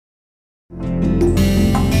We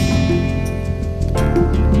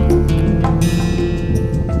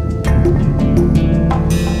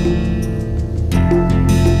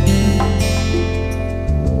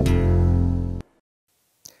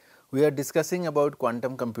are discussing about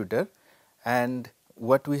quantum computer, and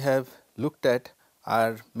what we have looked at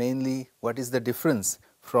are mainly what is the difference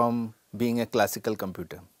from being a classical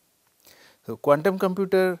computer. So, quantum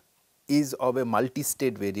computer is of a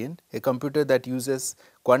multi-state variant, a computer that uses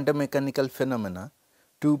quantum mechanical phenomena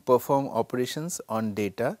to perform operations on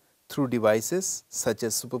data through devices such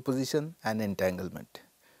as superposition and entanglement.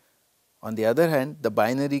 On the other hand, the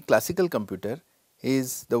binary classical computer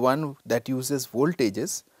is the one that uses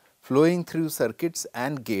voltages flowing through circuits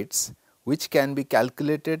and gates, which can be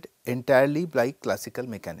calculated entirely by classical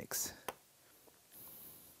mechanics.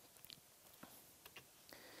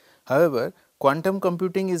 However, quantum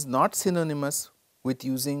computing is not synonymous with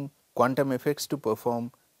using quantum effects to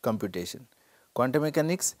perform computation. Quantum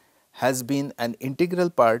mechanics has been an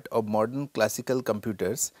integral part of modern classical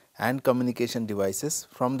computers and communication devices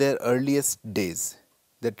from their earliest days,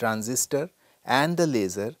 the transistor and the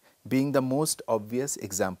laser being the most obvious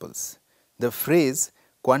examples. The phrase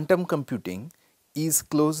quantum computing is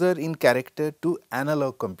closer in character to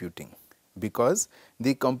analog computing, because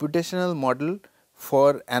the computational model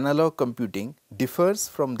for analog computing differs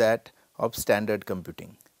from that of standard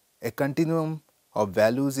computing. A continuum of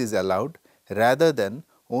values is allowed rather than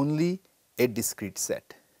only a discrete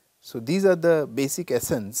set. So, these are the basic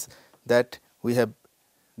essence that we have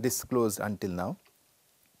disclosed until now.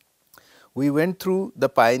 We went through the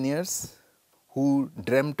pioneers who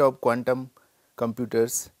dreamt of quantum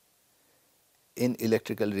computers in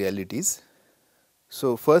electrical realities.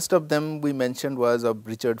 So, first of them we mentioned was of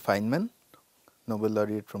Richard Feynman, Nobel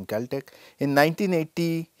laureate from Caltech. In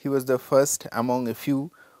 1980, he was the first among a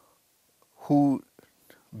few who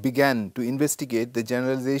began to investigate the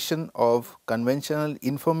generalization of conventional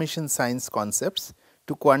information science concepts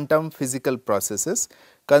to quantum physical processes,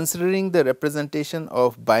 considering the representation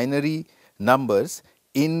of binary numbers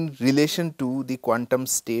in relation to the quantum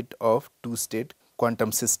state of two-state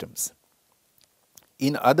quantum systems.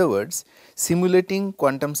 In other words, simulating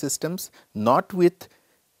quantum systems not with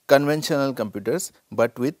conventional computers,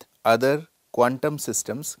 but with other quantum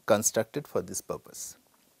systems constructed for this purpose.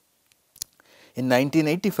 In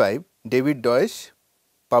 1985, David Deutsch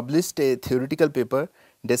published a theoretical paper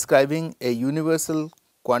describing a universal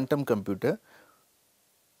quantum computer,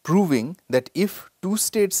 proving that if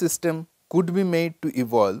two-state system could be made to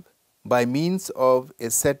evolve by means of a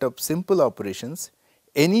set of simple operations,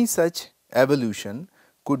 any such evolution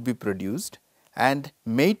could be produced and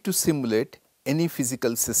made to simulate any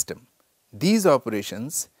physical system. These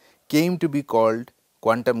operations came to be called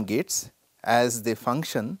quantum gates, as they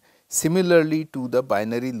function similarly to the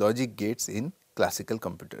binary logic gates in classical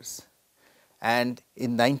computers. And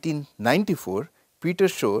in 1994, Peter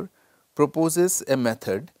Shor proposes a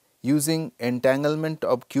method using entanglement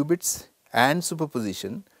of qubits and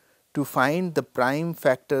superposition to find the prime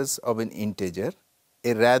factors of an integer,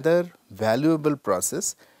 a rather valuable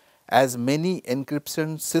process, as many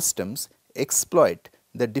encryption systems exploit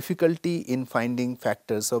the difficulty in finding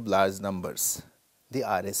factors of large numbers, the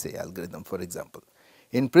RSA algorithm for example.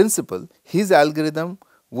 In principle, his algorithm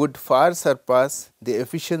would far surpass the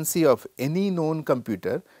efficiency of any known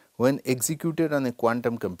computer when executed on a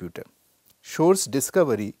quantum computer. Shor's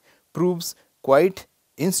discovery proves quite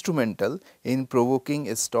instrumental in provoking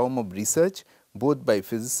a storm of research both by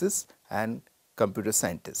physicists and computer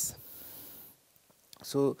scientists.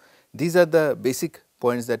 So, these are the basic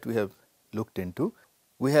points that we have looked into.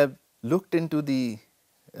 We have looked into the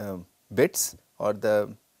bits or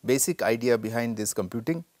the basic idea behind this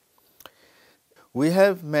computing. We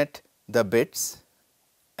have met the bits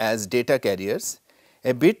as data carriers.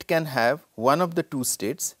 A bit can have one of the two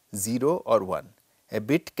states, 0 or 1. A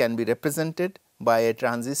bit can be represented by a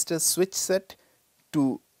transistor switch set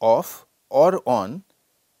to off or on,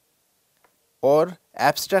 or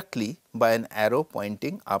abstractly by an arrow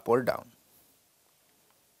pointing up or down.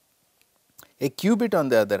 A qubit, on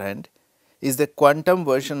the other hand, is the quantum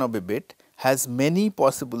version of a bit, has many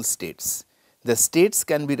possible states. The states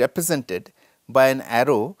can be represented by an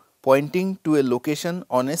arrow pointing to a location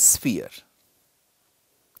on a sphere.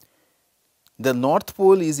 The north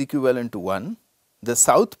pole is equivalent to 1, the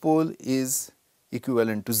south pole is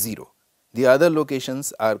equivalent to 0. The other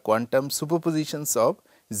locations are quantum superpositions of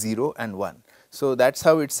 0 and 1. So, that is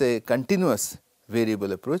how it is a continuous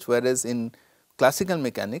variable approach, whereas in classical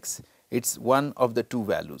mechanics it is one of the two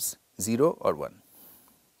values, 0 or 1.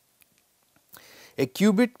 A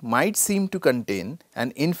qubit might seem to contain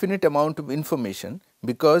an infinite amount of information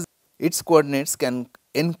because its coordinates can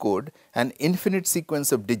encode an infinite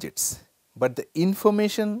sequence of digits, but the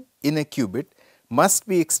information in a qubit must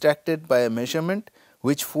be extracted by a measurement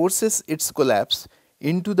which forces its collapse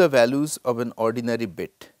into the values of an ordinary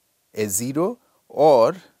bit, a 0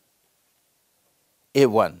 or a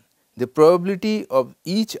 1. The probability of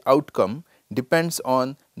each outcome depends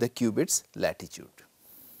on the qubit's latitude.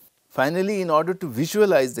 Finally, in order to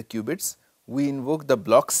visualize the qubits, we invoke the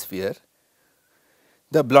block sphere.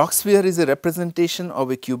 The block sphere is a representation of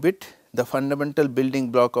a qubit, the fundamental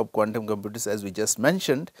building block of quantum computers, as we just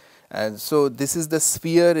mentioned. And so, this is the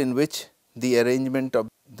sphere in which the arrangement of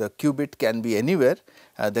the qubit can be anywhere.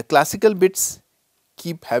 The classical bits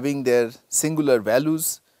keep having their singular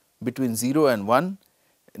values between 0 and 1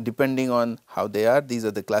 depending on how they are. These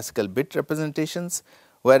are the classical bit representations,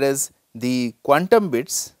 whereas the quantum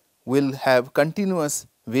bits will have continuous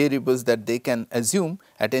variables that they can assume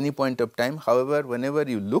at any point of time. However, whenever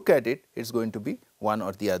you look at it, it is going to be one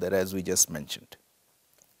or the other, as we just mentioned.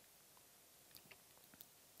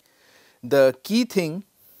 The key thing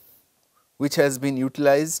which has been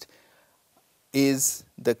utilized is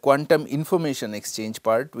the quantum information exchange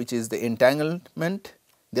part, which is the entanglement.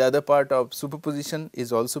 The other part of superposition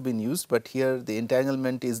is also been used, but here the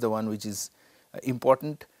entanglement is the one which is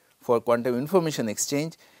important for quantum information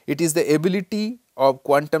exchange. It is the ability of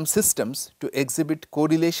quantum systems to exhibit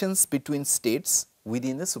correlations between states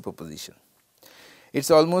within a superposition. It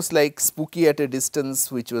is almost like spooky at a distance,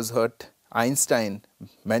 which was what Einstein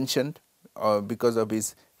mentioned because of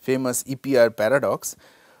his famous EPR paradox.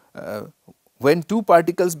 When two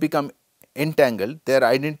particles become entangled, their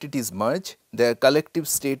identities merge, their collective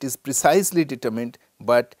state is precisely determined,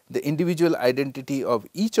 but the individual identity of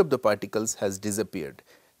each of the particles has disappeared.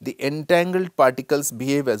 The entangled particles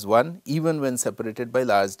behave as one even when separated by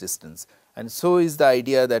large distance, and so is the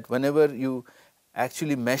idea that whenever you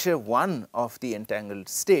actually measure one of the entangled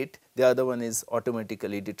state, the other one is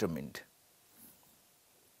automatically determined.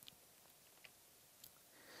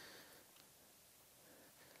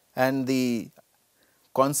 And the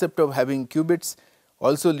concept of having qubits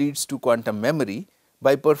also leads to quantum memory.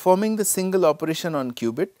 By performing the single operation on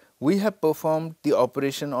qubit, we have performed the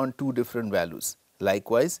operation on two different values.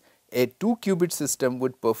 Likewise, a 2 qubit system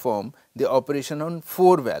would perform the operation on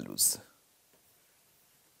 4 values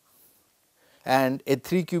and a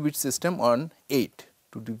 3 qubit system on 8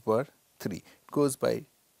 to the power 3. It goes by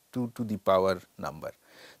 2 to the power number.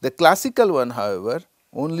 The classical one, however,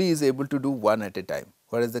 only is able to do one at a time,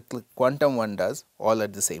 whereas the quantum one does all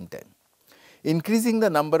at the same time. Increasing the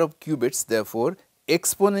number of qubits, therefore,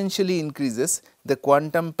 exponentially increases the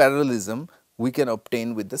quantum parallelism we can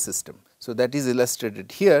obtain with the system. So, that is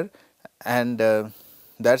illustrated here, and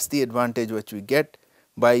that is the advantage which we get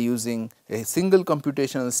by using a single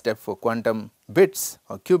computational step for quantum bits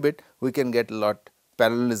or qubit. We can get a lot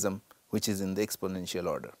parallelism which is in the exponential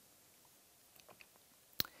order.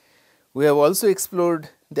 We have also explored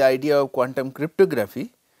the idea of quantum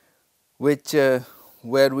cryptography, which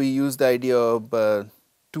where we use the idea of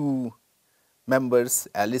two members,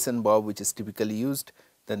 Alice and Bob, which is typically used,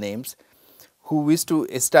 the names, who wish to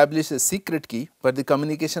establish a secret key, but the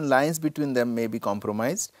communication lines between them may be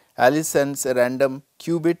compromised. Alice sends a random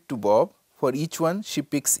qubit to Bob. For each one, she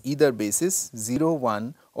picks either basis 0,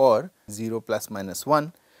 1 or 0 plus minus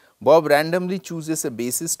 1. Bob randomly chooses a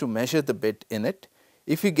basis to measure the bit in it.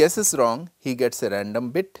 If he guesses wrong, he gets a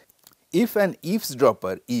random bit. If an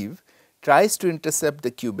eavesdropper, Eve, tries to intercept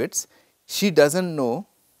the qubits, she does not know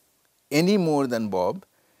any more than Bob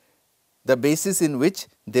the basis in which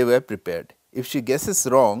they were prepared. If she guesses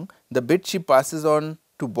wrong, the bit she passes on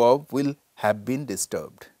to Bob will have been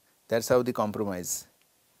disturbed. That is how the compromise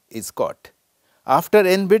is caught. After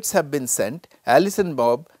n bits have been sent, Alice and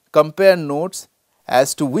Bob compare notes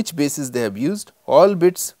as to which basis they have used. All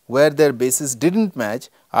bits where their basis did not match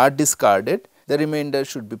are discarded. The remainder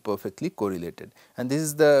should be perfectly correlated, and this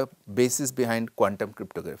is the basis behind quantum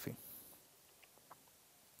cryptography.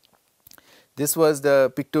 This was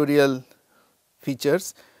the pictorial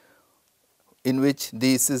features in which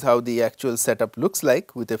this is how the actual setup looks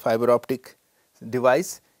like. With a fiber optic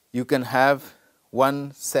device, you can have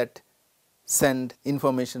one set send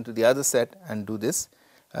information to the other set and do this.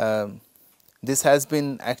 This has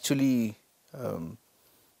been actually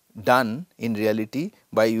done in reality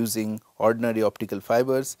by using ordinary optical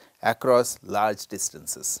fibers across large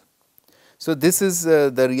distances. So, this is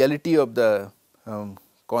the reality of the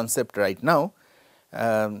concept right now.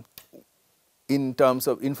 In terms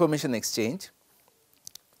of information exchange.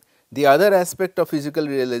 The other aspect of physical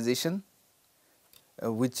realization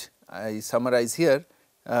which I summarize here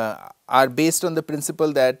are based on the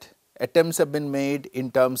principle that attempts have been made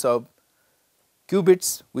in terms of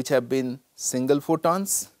qubits which have been single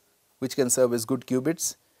photons which can serve as good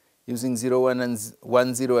qubits using 0 1 and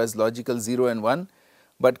 1 0 as logical 0 and 1,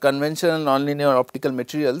 but conventional nonlinear optical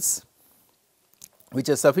materials which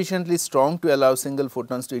are sufficiently strong to allow single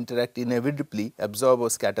photons to interact inevitably absorb or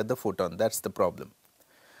scatter the photon, that is the problem.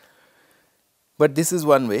 But this is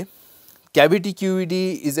one way. Cavity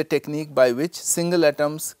QED is a technique by which single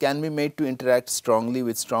atoms can be made to interact strongly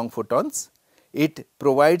with strong photons. It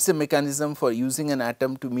provides a mechanism for using an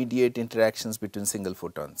atom to mediate interactions between single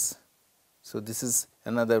photons. So, this is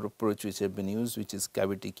another approach which has been used, which is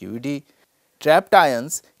cavity QED. Trapped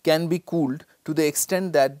ions can be cooled to the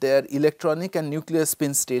extent that their electronic and nuclear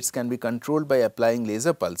spin states can be controlled by applying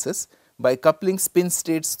laser pulses. By coupling spin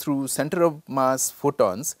states through center of mass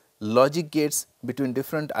photons, logic gates between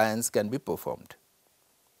different ions can be performed.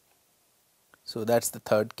 So, that is the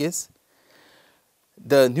third case.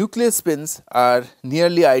 The nuclear spins are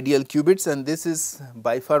nearly ideal qubits, and this is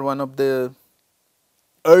by far one of the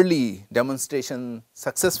early demonstration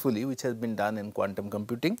successfully which has been done in quantum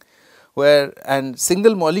computing, where and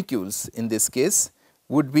single molecules in this case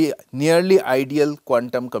would be nearly ideal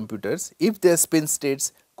quantum computers if their spin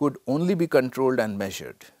states could only be controlled and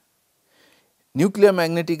measured. Nuclear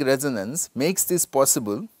magnetic resonance makes this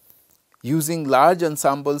possible using large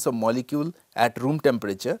ensembles of molecule at room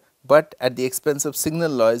temperature, but at the expense of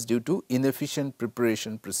signal noise due to inefficient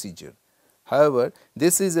preparation procedure. However,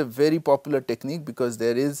 this is a very popular technique because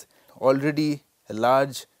there is already a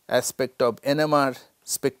large aspect of NMR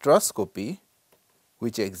spectroscopy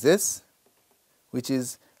which exists, which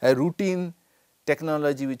is a routine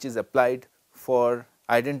technology which is applied for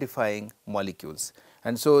identifying molecules.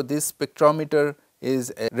 And so, this spectrometer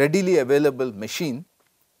is a readily available machine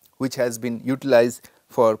which has been utilized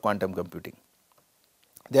for quantum computing.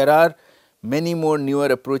 There are many more newer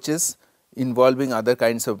approaches involving other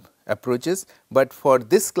kinds of approaches, but for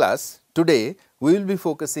this class today we will be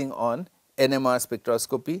focusing on NMR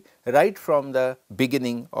spectroscopy right from the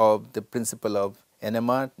beginning of the principle of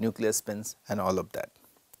NMR, nuclear spins and all of that.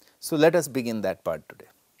 So, let us begin that part today.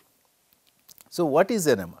 So, what is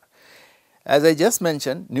NMR? As I just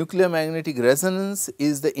mentioned, nuclear magnetic resonance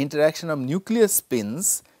is the interaction of nuclear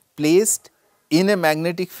spins placed in a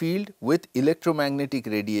magnetic field with electromagnetic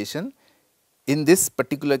radiation. In this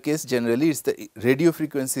particular case, generally it is the radio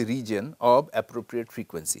frequency region of appropriate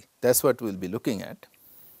frequency. That is what we will be looking at.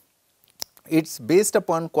 It is based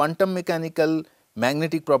upon quantum mechanical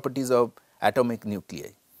magnetic properties of atomic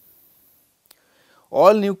nuclei.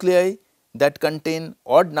 All nuclei that contain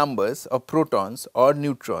odd numbers of protons or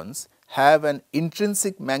neutrons have an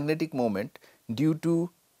intrinsic magnetic moment due to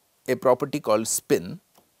a property called spin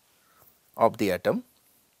of the atom.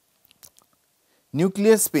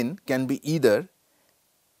 Nuclear spin can be either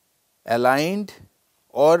aligned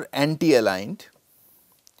or anti-aligned.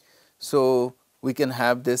 So, we can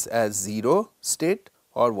have this as 0 state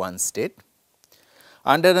or 1 state.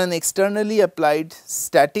 Under an externally applied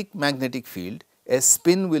static magnetic field, a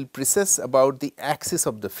spin will precess about the axis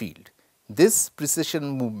of the field. This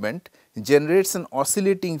precession movement generates an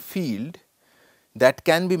oscillating field that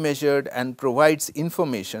can be measured and provides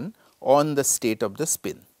information on the state of the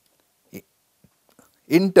spin.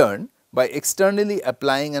 In turn, by externally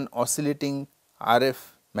applying an oscillating RF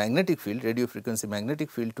magnetic field, radio frequency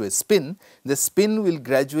magnetic field to a spin, the spin will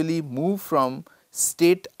gradually move from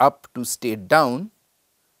state up to state down,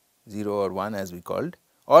 0 or 1 as we called,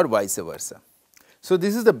 or vice versa. So,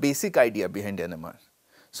 this is the basic idea behind NMR.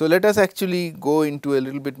 So, let us actually go into a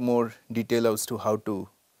little bit more detail as to how to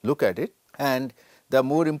look at it, and the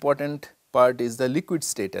more important part is the liquid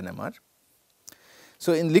state NMR.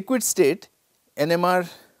 So, in liquid state, NMR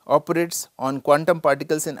operates on quantum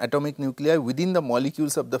particles in atomic nuclei within the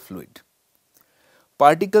molecules of the fluid.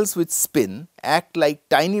 Particles with spin act like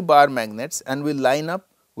tiny bar magnets and will line up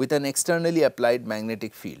with an externally applied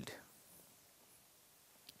magnetic field.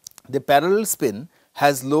 The parallel spin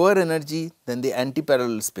has lower energy than the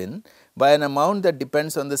antiparallel spin by an amount that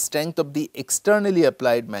depends on the strength of the externally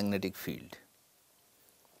applied magnetic field.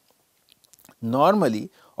 Normally,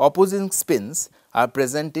 opposing spins are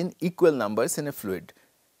present in equal numbers in a fluid,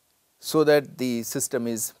 so that the system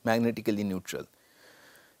is magnetically neutral.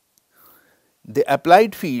 The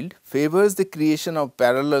applied field favors the creation of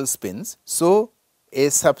parallel spins, so a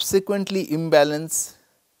subsequently imbalance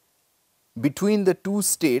between the two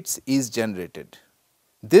states is generated.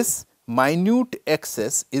 This minute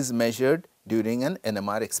excess is measured during an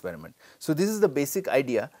NMR experiment. So, this is the basic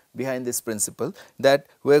idea behind this principle, that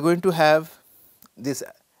we are going to have this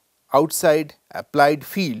outside applied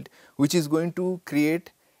field which is going to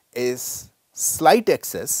create a slight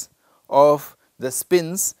excess of the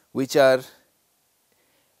spins which are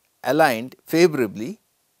aligned favorably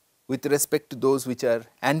with respect to those which are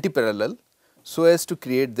antiparallel, so as to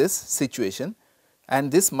create this situation,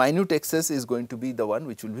 and this minute excess is going to be the one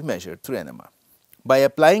which will be measured through NMR. By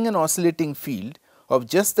applying an oscillating field of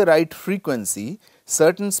just the right frequency,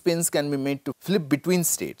 certain spins can be made to flip between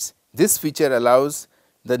states. This feature allows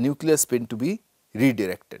the nuclear spin to be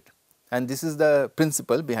redirected, and this is the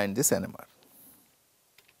principle behind this NMR.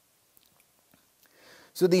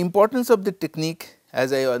 So, the importance of the technique,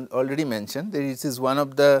 as I already mentioned, that it is one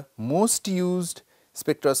of the most used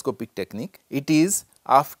spectroscopic technique. It is,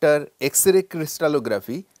 after X-ray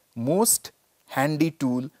crystallography, most handy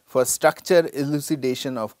tool for structure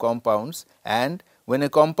elucidation of compounds, and when a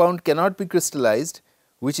compound cannot be crystallized,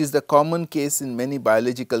 which is the common case in many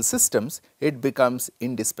biological systems, it becomes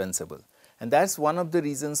indispensable. And that is one of the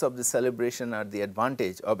reasons of the celebration or the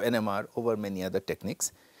advantage of NMR over many other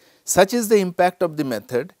techniques. Such is the impact of the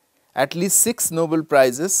method. At least 6 Nobel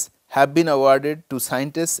Prizes have been awarded to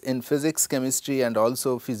scientists in physics, chemistry and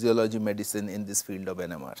also physiology medicine in this field of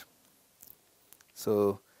NMR.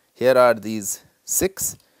 So, here are these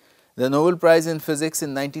 6. The Nobel Prize in Physics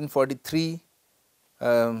in 1943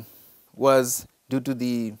 was due to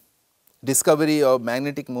the discovery of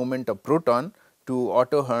magnetic moment of proton to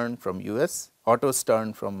Otto Stern from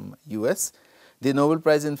US. The Nobel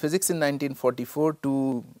Prize in Physics in 1944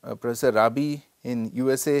 to Professor Rabi in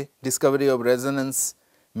USA, discovery of resonance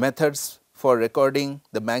methods for recording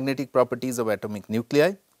the magnetic properties of atomic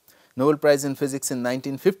nuclei. Nobel Prize in Physics in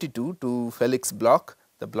 1952 to Felix Bloch,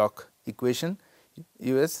 the Bloch equation,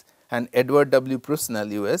 US, and Edward W.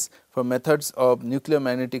 Prusnell, US, for methods of nuclear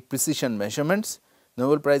magnetic precision measurements.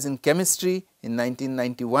 Nobel Prize in Chemistry in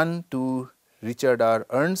 1991 to Richard R.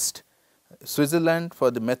 Ernst, Switzerland, for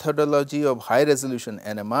the methodology of high resolution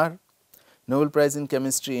NMR. Nobel Prize in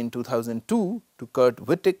Chemistry in 2002 to Kurt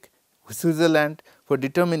Wittig, Switzerland, for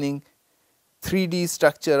determining 3D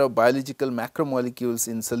structure of biological macromolecules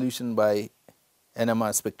in solution by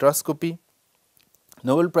NMR spectroscopy.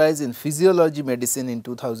 Nobel Prize in Physiology Medicine in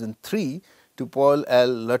 2003 to Paul L.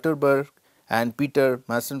 Lutterberg and Peter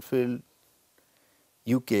Massenfield,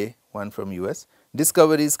 UK, one from US,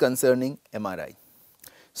 discoveries concerning MRI.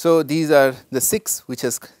 So, these are the 6 which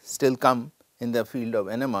has still come in the field of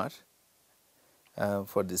NMR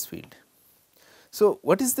for this field. So,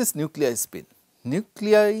 what is this nuclei spin?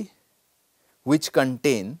 Nuclei which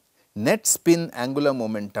contain net spin angular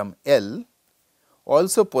momentum L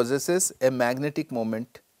also possesses a magnetic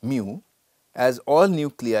moment mu, as all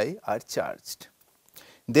nuclei are charged.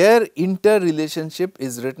 Their interrelationship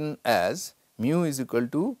is written as mu is equal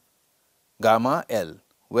to gamma L,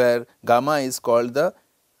 where gamma is called the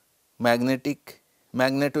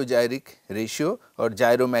magnetogyric ratio or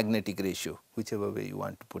gyromagnetic ratio, whichever way you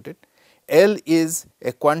want to put it. L is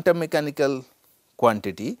a quantum mechanical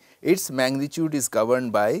quantity, its magnitude is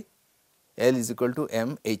governed by L is equal to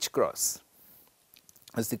m h cross,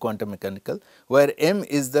 as the quantum mechanical, where m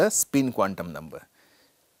is the spin quantum number.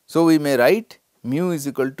 So, we may write mu is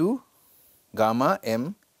equal to gamma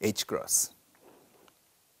m h cross.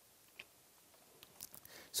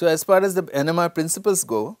 So, as far as the NMR principles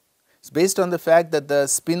go, it is based on the fact that the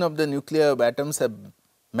spin of the nuclei of atoms have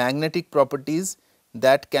magnetic properties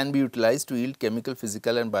that can be utilized to yield chemical,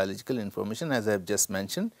 physical and biological information, as I have just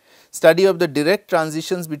mentioned. Study of the direct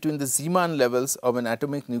transitions between the Zeeman levels of an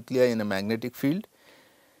atomic nuclei in a magnetic field.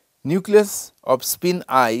 Nucleus of spin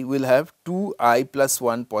I will have 2 I plus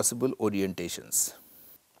 1 possible orientations.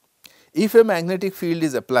 If a magnetic field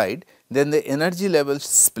is applied, then the energy levels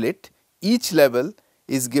split. Each level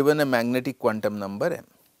is given a magnetic quantum number m.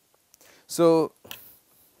 So,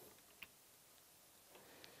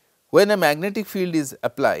 when a magnetic field is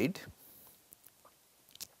applied,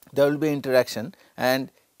 there will be interaction, and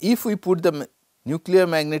if we put the nuclear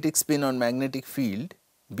magnetic spin on magnetic field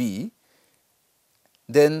B,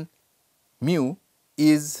 then mu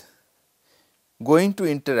is going to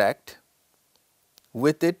interact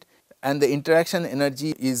with it, and the interaction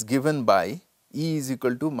energy is given by E is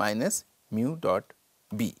equal to minus mu dot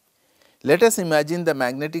B. Let us imagine the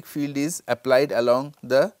magnetic field is applied along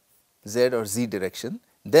the z or z direction,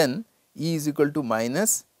 then E is equal to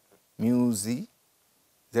minus mu z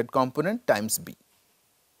component times B.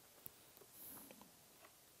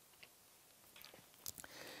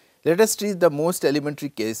 Let us treat the most elementary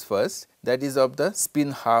case first, that is of the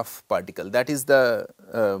spin half particle. That is the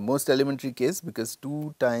most elementary case, because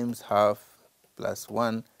 2 times half plus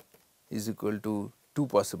 1 is equal to 2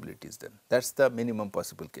 possibilities, then that is the minimum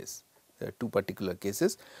possible case. There are 2 particular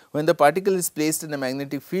cases. When the particle is placed in a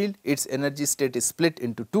magnetic field, its energy state is split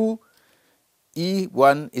into 2.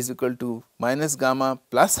 E1 is equal to minus gamma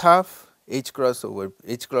plus half H cross over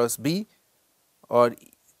H cross B, or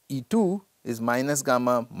E2 is minus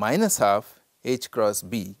gamma minus half H cross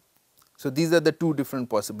B. So, these are the two different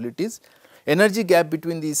possibilities. Energy gap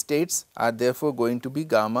between these states are therefore going to be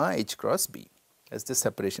gamma H cross B as the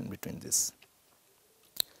separation between this.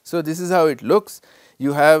 So, this is how it looks.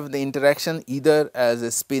 You have the interaction either as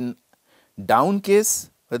a spin down case,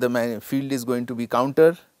 where the field is going to be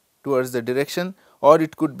counter towards the direction, or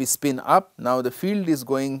it could be spin up. Now, the field is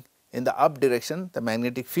going in the up direction, the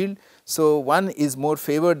magnetic field. So, one is more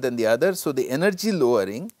favored than the other. So, the energy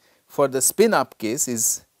lowering for the spin up case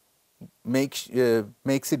is makes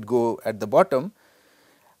it go at the bottom,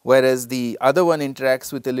 whereas the other one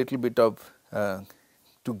interacts with a little bit of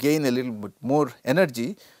to gain a little bit more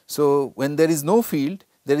energy. So, when there is no field,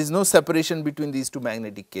 there is no separation between these two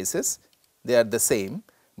magnetic cases, they are the same,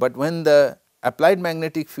 but when the applied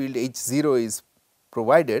magnetic field H 0 is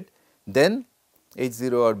provided, then H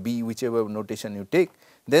 0 or B, whichever notation you take,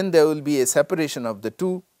 then there will be a separation of the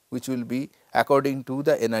two, which will be according to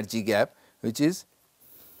the energy gap, which is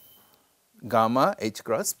gamma H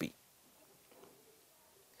cross B.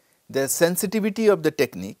 The sensitivity of the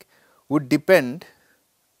technique would depend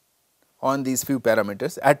on these few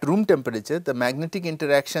parameters. At room temperature, the magnetic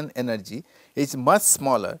interaction energy is much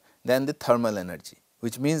smaller than the thermal energy,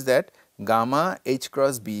 which means that gamma H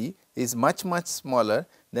cross B is much smaller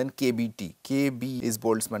than KBT. KB is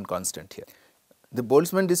Boltzmann constant here. The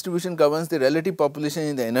Boltzmann distribution governs the relative population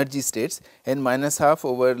in the energy states. N minus half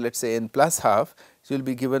over, let us say, n plus half, which will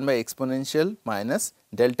be given by exponential minus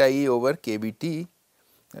delta E over KBT,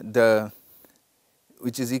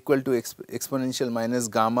 which is equal to exponential minus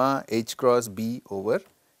gamma H cross B over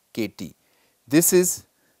KT. This is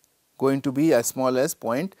going to be as small as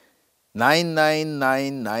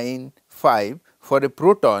 0.99995 for a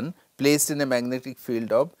proton placed in a magnetic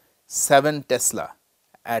field of 7 Tesla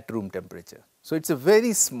at room temperature. So, it is a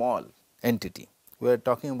very small entity, we are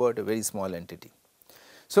talking about a very small entity.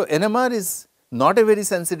 So, NMR is not a very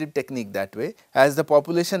sensitive technique that way, as the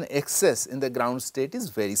population excess in the ground state is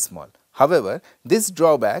very small. However, this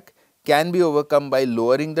drawback can be overcome by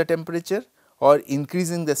lowering the temperature or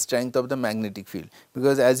increasing the strength of the magnetic field,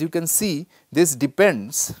 because as you can see, this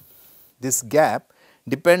gap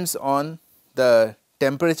depends on the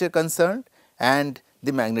temperature concerned and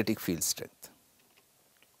the magnetic field strength.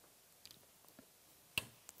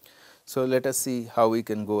 So, let us see how we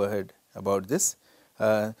can go ahead about this.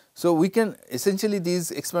 So, we can essentially,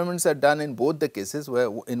 these experiments are done in both the cases, where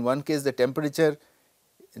in one case the temperature,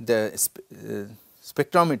 the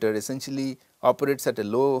spectrometer essentially operates at a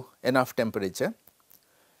low enough temperature,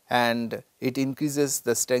 and it increases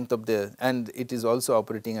the strength of the, and it is also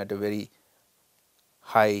operating at a very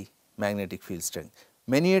high magnetic field strength.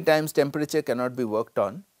 Many a times temperature cannot be worked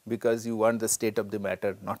on, because you want the state of the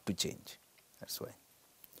matter not to change, that is why.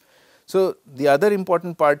 So, the other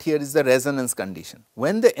important part here is the resonance condition.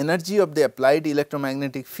 When the energy of the applied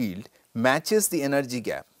electromagnetic field matches the energy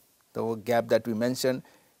gap, the gap that we mentioned,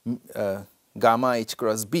 gamma H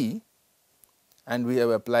cross B, and we have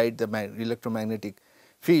applied the electromagnetic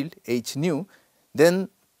field H nu, then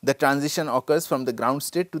the transition occurs from the ground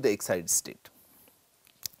state to the excited state.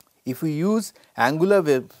 If we use angular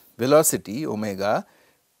velocity omega,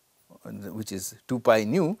 which is 2 pi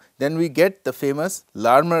nu, then we get the famous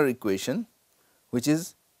Larmor equation, which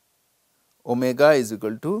is omega is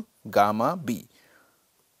equal to gamma B,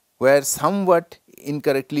 where somewhat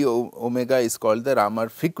incorrectly omega is called the Raman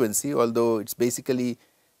frequency, although it is basically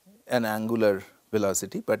an angular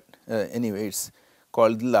velocity, but anyway it is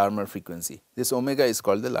called the Larmor frequency. This omega is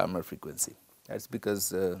called the Larmor frequency, that is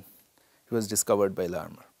because it was discovered by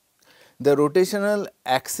Larmor. The rotational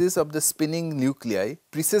axis of the spinning nuclei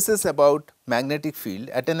precesses about magnetic field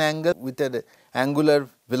at an angle with an angular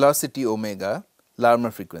velocity omega,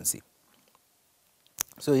 Larmor frequency.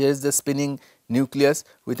 So, here is the spinning nucleus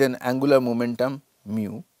with an angular momentum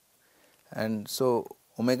mu, and so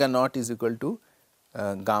omega naught is equal to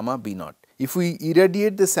gamma B naught. If we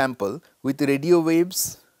irradiate the sample with radio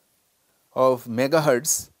waves of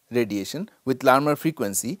megahertz radiation with Larmor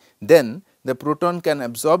frequency, then the proton can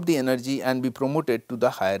absorb the energy and be promoted to the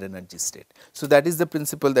higher energy state. So, that is the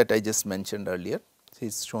principle that I just mentioned earlier, it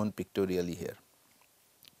is shown pictorially here.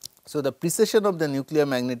 So, the precession of the nuclear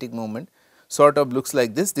magnetic moment sort of looks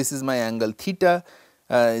like this. This is my angle theta,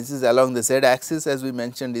 this is along the z axis, as we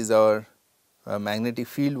mentioned, is our magnetic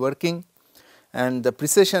field working, and the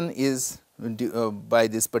precession is by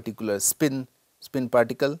this particular spin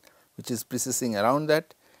particle, which is precessing around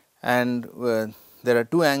that, and there are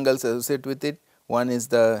two angles associated with it. one is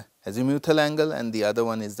the azimuthal angle and the other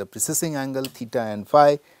one is the precessing angle theta and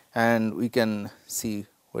phi, and we can see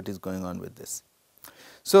what is going on with this.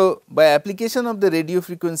 So, by application of the radio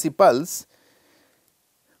frequency pulse,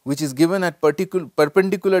 which is given at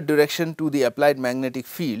perpendicular direction to the applied magnetic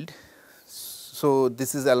field. So,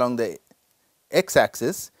 this is along the x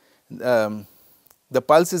axis, the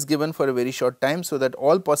pulse is given for a very short time, so that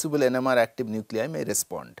all possible NMR active nuclei may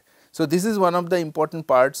respond. So, this is one of the important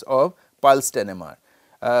parts of pulsed NMR.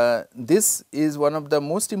 This is one of the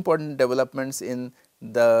most important developments in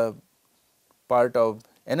the part of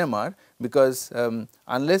NMR, because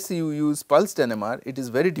unless you use pulsed NMR, it is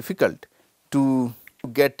very difficult to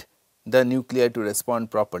get the nuclei to respond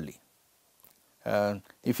properly.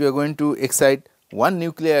 If you are going to excite one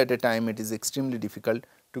nuclei at a time, it is extremely difficult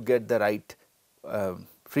to get the right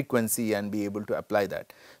frequency and be able to apply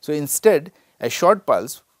that. So, instead a short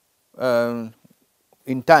pulse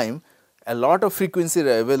in time, a lot of frequencies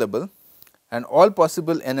are available and all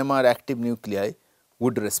possible NMR active nuclei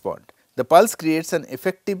would respond. The pulse creates an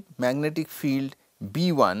effective magnetic field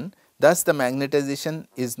B1, thus the magnetization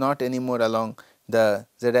is not anymore along the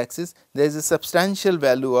z axis. There is a substantial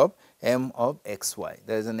value of m of xy,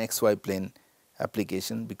 there is an xy plane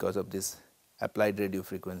application because of this applied radio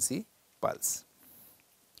frequency pulse.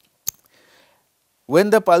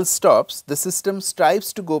 When the pulse stops, the system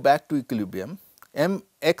strives to go back to equilibrium.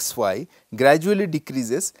 Mxy gradually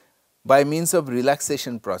decreases by means of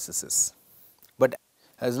relaxation processes, but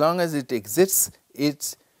as long as it exists,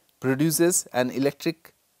 it produces an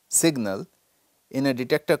electric signal in a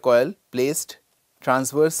detector coil placed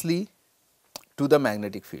transversely to the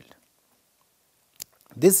magnetic field.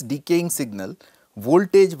 This decaying signal,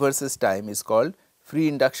 voltage versus time, is called free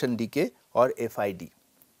induction decay or FID.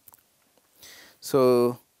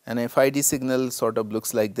 So, an FID signal sort of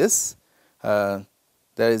looks like this.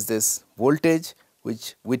 There is this voltage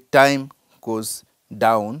which with time goes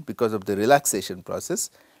down because of the relaxation process,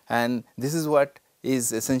 and this is what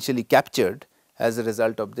is essentially captured as a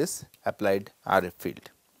result of this applied RF field.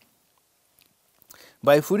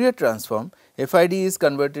 By Fourier transform, FID is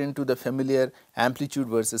converted into the familiar amplitude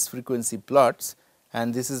versus frequency plots,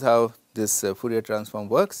 and this is how this Fourier transform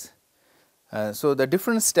works. So, the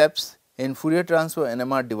different steps in Fourier transform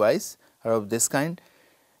NMR device are of this kind.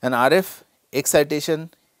 An RF excitation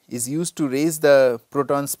is used to raise the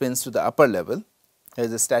proton spins to the upper level. There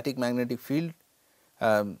is a static magnetic field,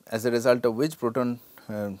 as a result of which proton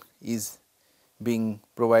is being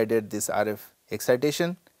provided this RF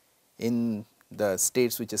excitation in the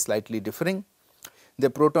states which is slightly differing. The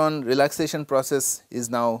proton relaxation process is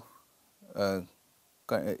now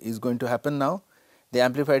is going to happen now. The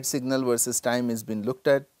amplified signal versus time is being looked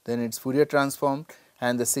at, then it is Fourier transformed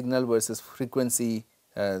and the signal versus frequency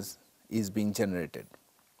is being generated.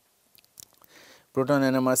 Proton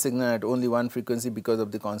NMR signal at only one frequency because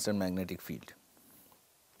of the constant magnetic field.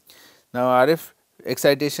 Now, RF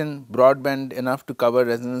excitation broadband enough to cover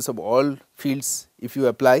resonance of all fields if you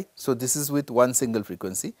apply. So, this is with one single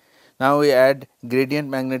frequency. Now, we add gradient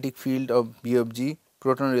magnetic field of B of G,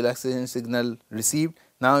 proton relaxation signal received.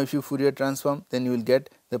 Now, if you Fourier transform, then you will get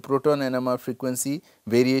the proton NMR frequency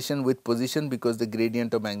variation with position, because the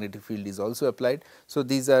gradient of magnetic field is also applied. So,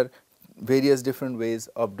 these are various different ways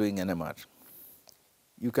of doing NMR.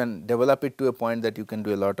 You can develop it to a point that you can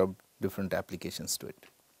do a lot of different applications to it.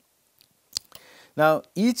 Now,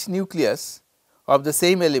 each nucleus of the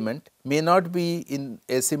same element may not be in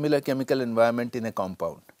a similar chemical environment in a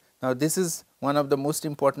compound. Now, this is one of the most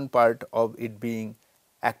important part of it being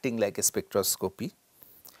acting like a spectroscopy.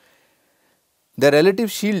 The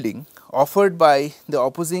relative shielding offered by the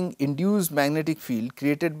opposing induced magnetic field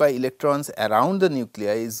created by electrons around the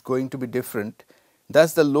nuclei is going to be different.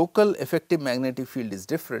 Thus, the local effective magnetic field is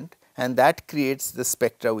different, and that creates the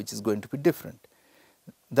spectra which is going to be different.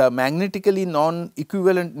 The magnetically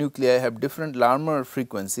non-equivalent nuclei have different Larmor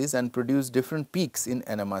frequencies and produce different peaks in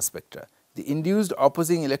NMR spectra. The induced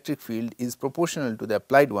opposing electric field is proportional to the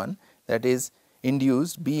applied one, that is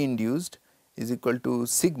induced, B induced is equal to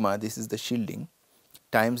sigma, this is the shielding,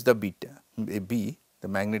 times the beta, B, the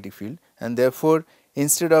magnetic field, and therefore,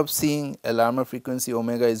 instead of seeing a Larmor frequency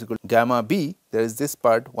omega is equal to gamma B, there is this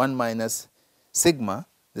part 1 minus sigma,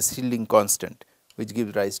 the shielding constant, which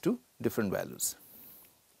gives rise to different values.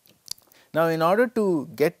 Now, in order to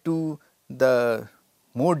get to the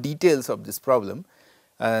more details of this problem,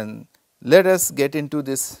 let us get into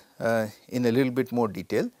this in a little bit more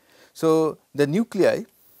detail. So, the nuclei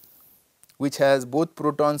which has both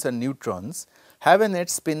protons and neutrons have a net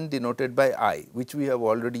spin denoted by I, which we have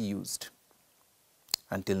already used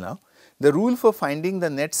until now. The rule for finding the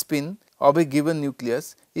net spin of a given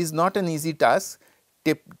nucleus is not an easy task.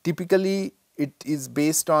 Typically, it is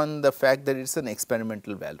based on the fact that it is an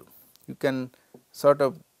experimental value. You can sort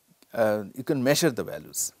of you can measure the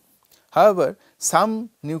values. However,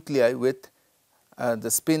 some nuclei with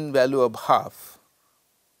the spin value of half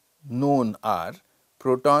known are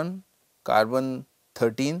proton, carbon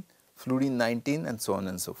 13, fluorine 19 and so on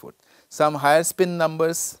and so forth. Some higher spin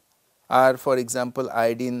numbers are, for example,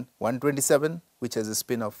 iodine 127 which has a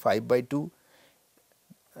spin of 5/2,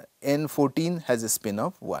 N14 has a spin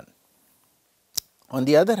of 1. On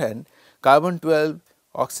the other hand, carbon 12,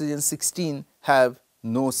 oxygen 16 have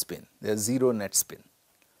no spin, they are 0 net spin.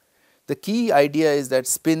 The key idea is that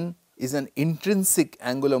spin is an intrinsic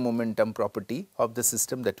angular momentum property of the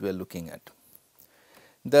system that we are looking at.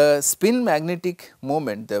 The spin magnetic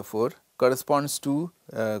moment therefore corresponds to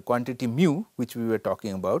quantity mu which we were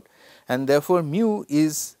talking about, and therefore mu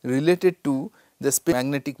is related to the spin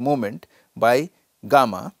magnetic moment by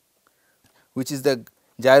gamma, which is the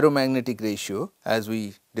gyromagnetic ratio as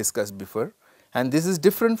we discussed before, and this is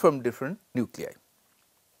different from different nuclei.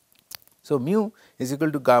 So, mu is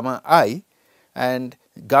equal to gamma I, and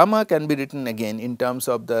gamma can be written again in terms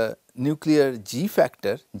of the nuclear G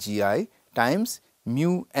factor Gi times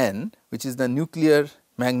mu n, which is the nuclear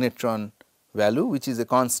magnetron value, which is a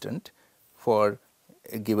constant for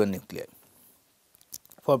a given nuclei.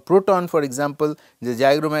 For proton, for example, the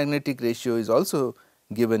gyromagnetic ratio is also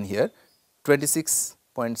given here,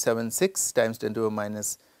 26.76 times 10 to the power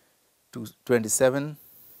minus 27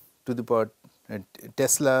 to the power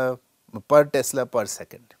Tesla per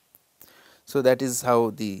second. So, that is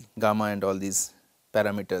how the gamma and all these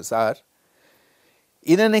parameters are.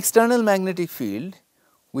 In an external magnetic field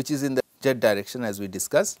which is in the z direction as we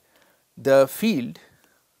discussed, the field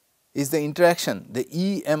is the interaction, the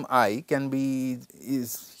EMI can be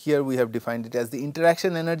is here we have defined it as the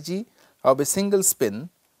interaction energy of a single spin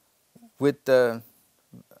with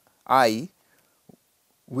I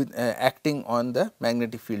with acting on the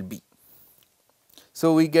magnetic field B.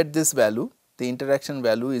 So, we get this value, the interaction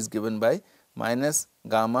value is given by minus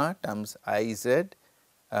gamma times I z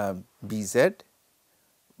B z,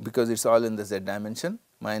 because it is all in the z dimension,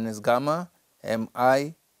 minus gamma m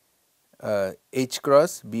I h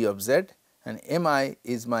cross B of z, and m I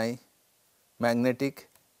is my magnetic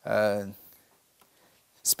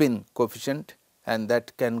spin coefficient, and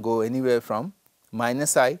that can go anywhere from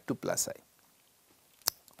minus I to plus I.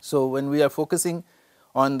 So, when we are focusing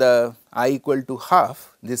on the I equal to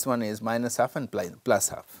half, this one is minus half and plus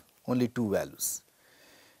half, only two values.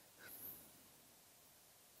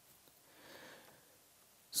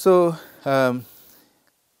 So, m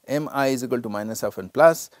I is equal to minus half and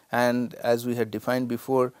plus, and as we had defined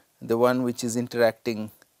before, the one which is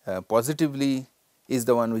interacting positively is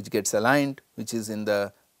the one which gets aligned, which is in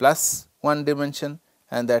the plus 1 dimension,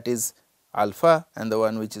 and that is alpha, and the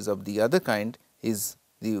one which is of the other kind is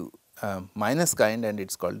the minus kind, and it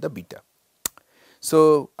is called the beta.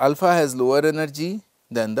 So, alpha has lower energy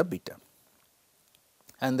than the beta,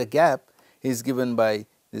 and the gap is given by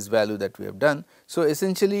this value that we have done. So,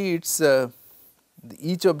 essentially it is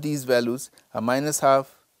each of these values are minus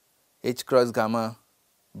half h cross gamma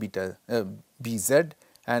beta B z,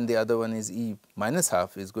 and the other one is E minus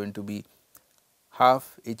half is going to be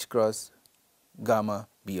half h cross gamma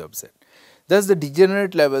B of z. Thus, the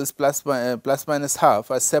degenerate levels plus minus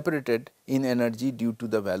half are separated in energy due to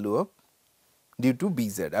the value of due to B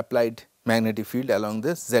z applied magnetic field along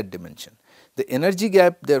the z dimension. The energy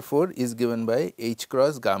gap therefore is given by h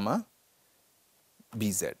cross gamma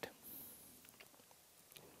B z.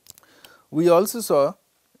 We also saw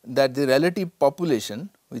that the relative population,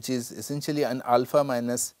 which is essentially an alpha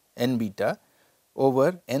minus n beta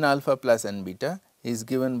over n alpha plus n beta, is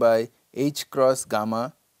given by h cross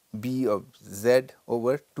gamma B of z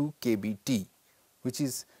over 2 kBt, which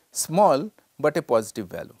is small, but a positive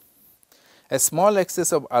value. A small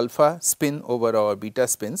excess of alpha spin over our beta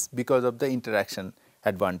spins because of the interaction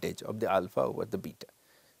advantage of the alpha over the beta.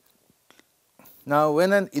 Now,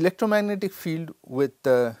 when an electromagnetic field with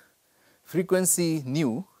frequency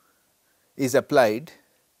nu is applied,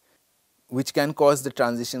 which can cause the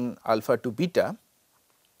transition alpha to beta,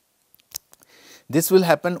 this will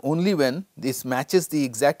happen only when this matches the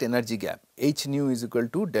exact energy gap, h nu is equal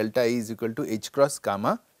to delta E is equal to h cross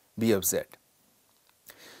gamma B of z.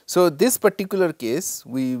 So, this particular case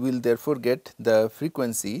we will therefore get the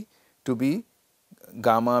frequency to be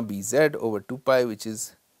gamma B z over 2 pi, which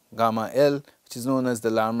is gamma L, which is known as the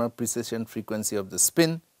Larmor precession frequency of the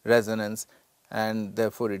spin resonance, and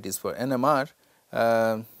therefore, it is for NMR.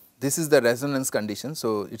 This is the resonance condition.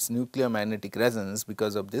 So, it is nuclear magnetic resonance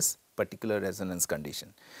because of this particular resonance condition.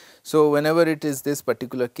 So, whenever it is this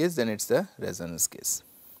particular case, then it is the resonance case.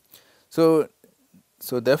 So,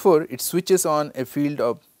 therefore, it switches on a field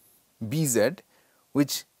of Bz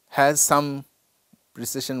which has some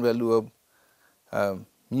precession value of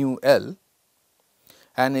mu L,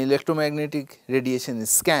 and electromagnetic radiation is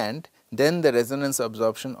scanned, then the resonance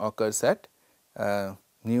absorption occurs at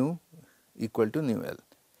nu equal to nu L.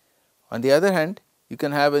 On the other hand, you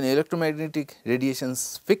can have an electromagnetic radiation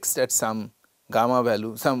fixed at some gamma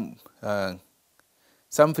value, some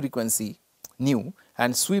frequency nu,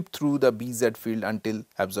 and sweep through the Bz field until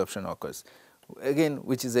absorption occurs. Again,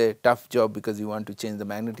 which is a tough job because you want to change the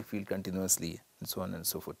magnetic field continuously and so on and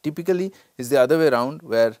so forth. Typically, is the other way around,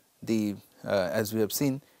 where the as we have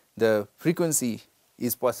seen, the frequency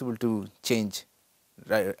is possible to change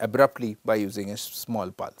abruptly by using a small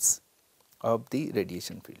pulse of the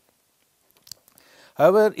radiation field.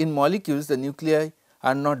 However, in molecules, the nuclei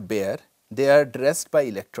are not bare, they are dressed by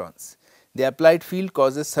electrons. The applied field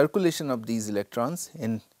causes circulation of these electrons,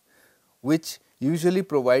 in which usually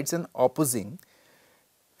provides an opposing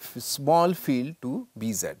small field to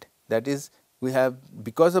Bz. That is, we have,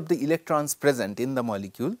 because of the electrons present in the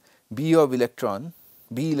molecule, B electron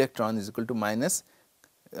is equal to minus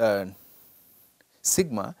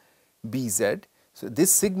sigma Bz. So,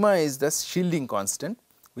 this sigma is the shielding constant,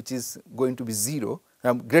 which is going to be 0,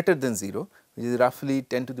 greater than 0, which is roughly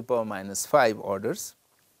 10 to the power minus 5 orders,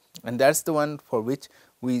 and that is the one for which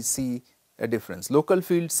we see a difference. Local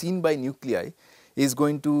field seen by nuclei is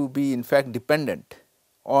going to be in fact dependent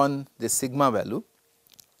on the sigma value.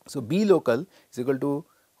 So, B local is equal to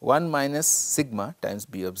 1 minus sigma times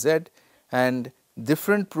B of z, and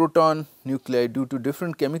different proton nuclei due to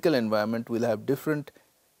different chemical environment will have different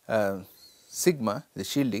sigma, the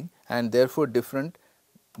shielding, and therefore different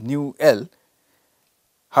nu L.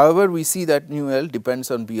 However, we see that nu L depends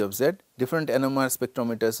on B of z. Different NMR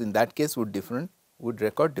spectrometers in that case would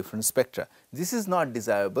record different spectra. This is not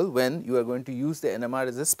desirable when you are going to use the NMR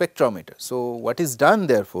as a spectrometer. So, what is done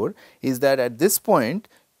therefore is that at this point,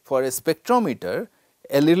 for a spectrometer,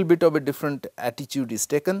 a little bit of a different attitude is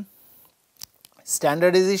taken.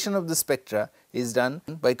 Standardization of the spectra is done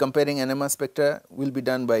by comparing NMR spectra, will be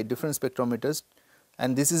done by different spectrometers,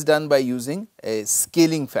 and this is done by using a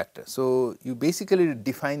scaling factor. So, you basically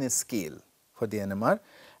define a scale for the NMR,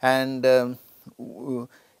 and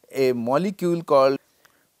a molecule called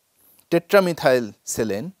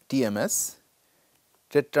tetramethylselene TMS,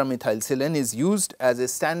 tetramethylselene is used as a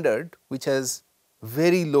standard which has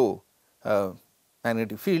very low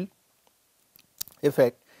magnetic field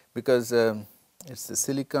effect, because it is the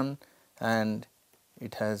silicon and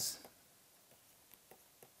it has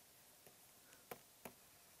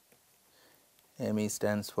Me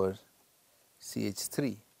stands for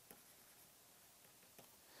CH3.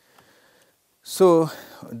 So,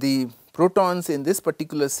 the protons in this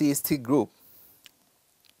particular CH3 group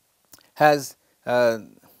has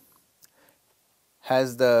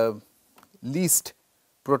the least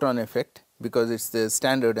proton effect, because it is the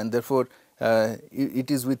standard, and therefore, it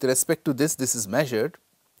is with respect to this is measured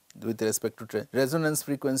with respect to resonance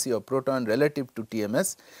frequency of proton relative to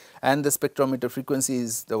TMS, and the spectrometer frequency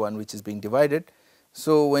is the one which is being divided.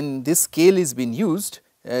 So, when this scale is being used,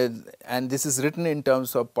 and this is written in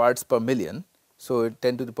terms of parts per million. So,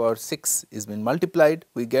 10 to the power 6 is been multiplied,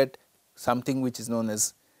 we get something which is known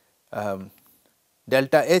as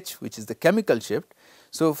delta H, which is the chemical shift.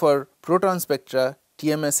 So, for proton spectra,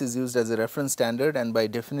 TMS is used as a reference standard, and by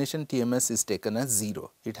definition TMS is taken as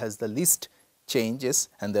 0. It has the least changes,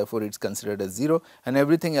 and therefore, it is considered as 0, and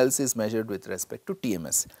everything else is measured with respect to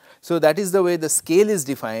TMS. So, that is the way the scale is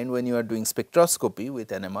defined when you are doing spectroscopy with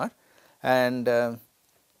NMR, and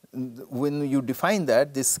when you define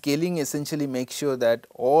that, this scaling essentially makes sure that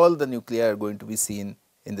all the nuclei are going to be seen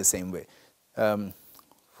in the same way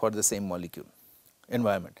for the same molecule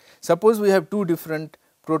environment. Suppose we have two different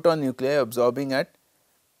proton nuclei absorbing at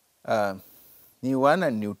nu 1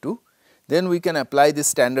 and nu 2, then we can apply this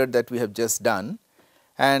standard that we have just done,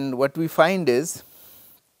 and what we find is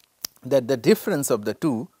that the difference of the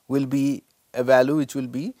two will be a value which will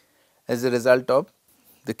be as a result of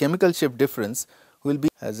the chemical shift difference, will be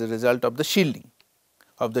as a result of the shielding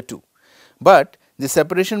of the two. But the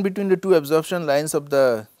separation between the two absorption lines of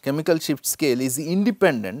the chemical shift scale is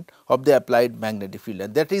independent of the applied magnetic field,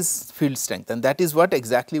 and that is field strength, and that is what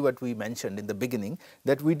exactly what we mentioned in the beginning,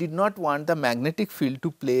 that we did not want the magnetic field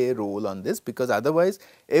to play a role on this, because otherwise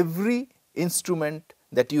every instrument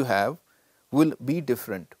that you have will be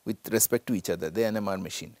different with respect to each other, the NMR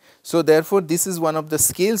machine. So, therefore, this is one of the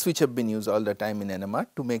scales which have been used all the time in NMR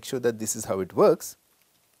to make sure that this is how it works.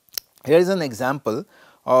 Here is an example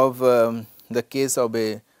of the case of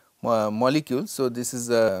a molecule. So, this is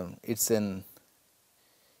it is an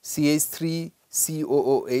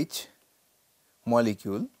CH3COOH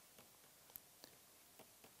molecule.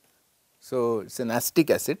 So, it is an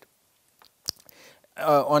acetic acid.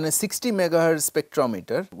 On a 60 megahertz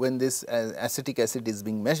spectrometer, when this acetic acid is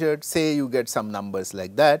being measured, say you get some numbers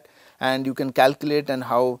like that, and you can calculate and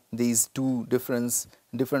how these two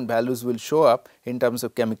different values will show up in terms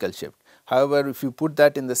of chemical shift. However, if you put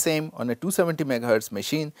that in the same on a 270 megahertz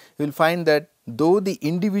machine, you will find that though the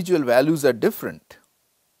individual values are different,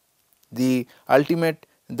 the ultimate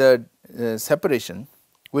separation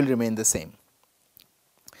will remain the same.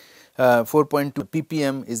 4.2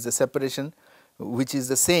 ppm is the separation, which is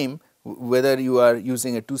the same whether you are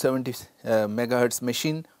using a 270 megahertz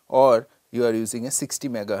machine or you are using a 60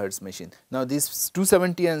 megahertz machine. Now, these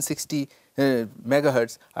 270 and 60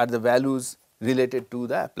 megahertz are the values related to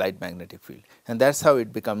the applied magnetic field, and that is how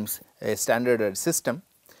it becomes a standardized system.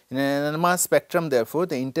 In an NMR spectrum, therefore,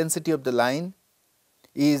 the intensity of the line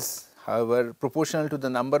is, however, proportional to the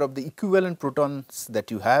number of the equivalent protons that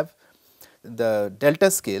you have. The delta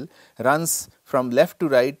scale runs from left to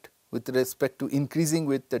right with respect to increasing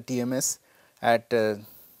with the TMS at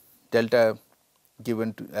delta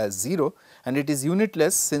given to as 0, and it is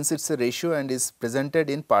unitless since it is a ratio and is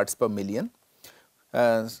presented in parts per million.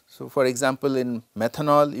 So, for example, in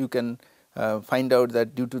methanol you can find out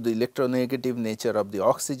that due to the electronegative nature of the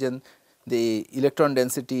oxygen, the electron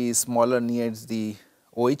density is smaller near the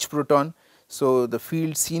OH proton. So, the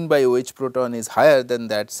field seen by OH proton is higher than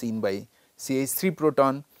that seen by CH3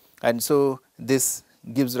 proton, and so this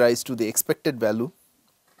gives rise to the expected value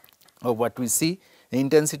of what we see. The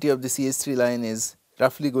intensity of the CH3 line is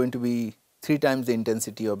roughly going to be 3 times the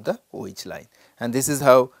intensity of the OH line, and this is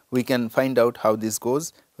how we can find out how this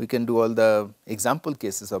goes. We can do all the example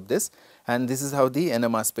cases of this, and this is how the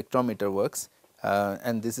NMR spectrometer works,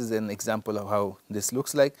 and this is an example of how this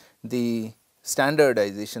looks like. The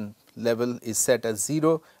standardization level is set as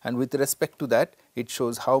 0, and with respect to that it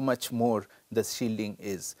shows how much more the shielding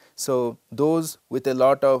is. So, those with a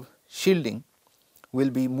lot of shielding will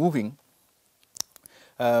be moving.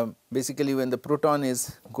 Basically, when the proton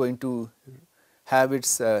is going to have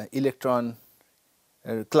its electron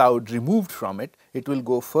cloud removed from it, it will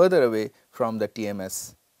go further away from the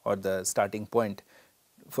TMS or the starting point,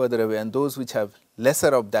 further away, and those which have lesser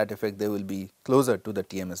of that effect, they will be closer to the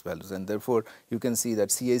TMS values, and therefore, you can see that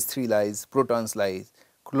CH3 lies, protons lie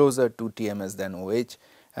closer to TMS than OH,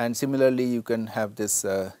 and similarly you can have this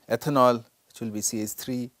ethanol, which will be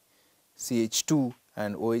CH3, CH2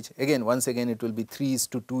 and OH. Again, once again it will be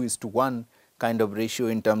 3:2:1 kind of ratio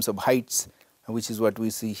in terms of heights, which is what we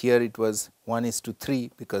see here. It was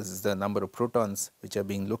 1:3 because it is the number of protons which are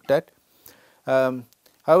being looked at.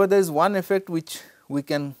 However, there is one effect which we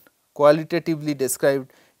can qualitatively describe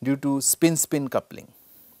due to spin-spin coupling.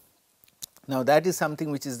 Now, that is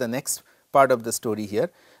something which is the next part of the story here.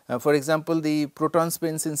 For example, the proton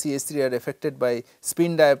spins in CH3 are affected by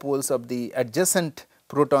spin dipoles of the adjacent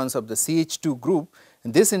protons of the CH2 group,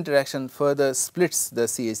 and this interaction further splits the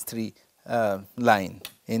CH3 line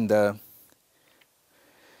in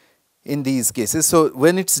these cases. So,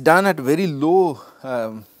 when it is done at very low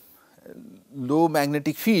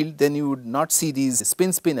magnetic field, then you would not see these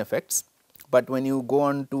spin-spin effects, but when you go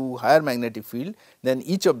on to higher magnetic field, then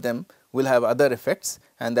each of them will have other effects,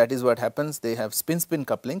 and that is what happens. They have spin-spin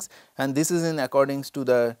couplings, and this is in accordance to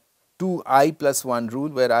the 2I+1 rule,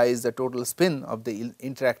 where I is the total spin of the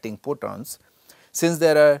interacting protons. Since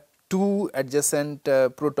there are 2 adjacent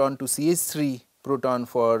proton to CH3 proton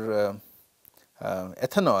for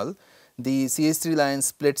ethanol, the CH3 line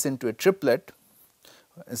splits into a triplet.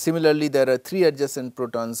 Similarly, there are 3 adjacent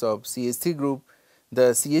protons of CH3 group,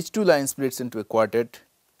 the CH2 line splits into a quartet,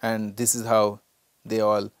 and this is how they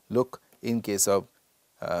all look in case of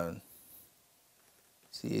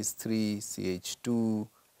CH3, CH2,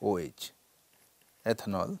 OH,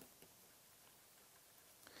 ethanol.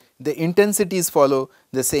 The intensities follow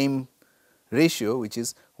the same ratio, which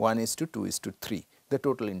is 1:2:3, the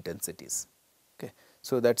total intensities. Okay.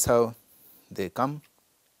 So, that is how they come.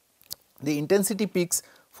 The intensity peaks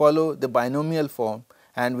follow the binomial form,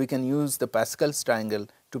 and we can use the Pascal's triangle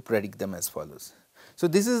to predict them as follows. So,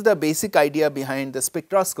 this is the basic idea behind the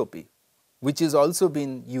spectroscopy, which is also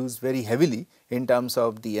been used very heavily in terms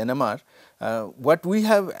of the NMR. What we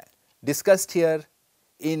have discussed here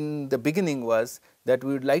in the beginning was that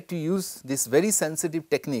we would like to use this very sensitive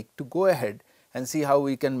technique to go ahead and see how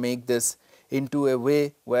we can make this into a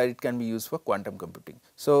way where it can be used for quantum computing.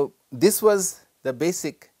 So, this was the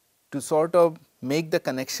basic to sort of make the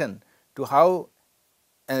connection to how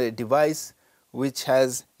a device which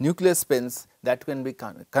has nuclear spins that can be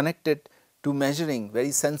connected to measuring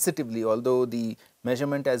very sensitively, although the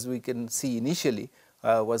measurement as we can see initially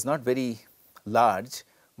was not very large,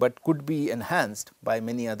 but could be enhanced by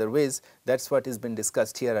many other ways. That is what has been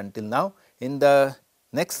discussed here until now. In the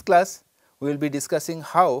next class, we will be discussing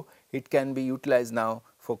how it can be utilized now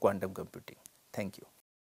for quantum computing. Thank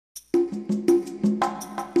you.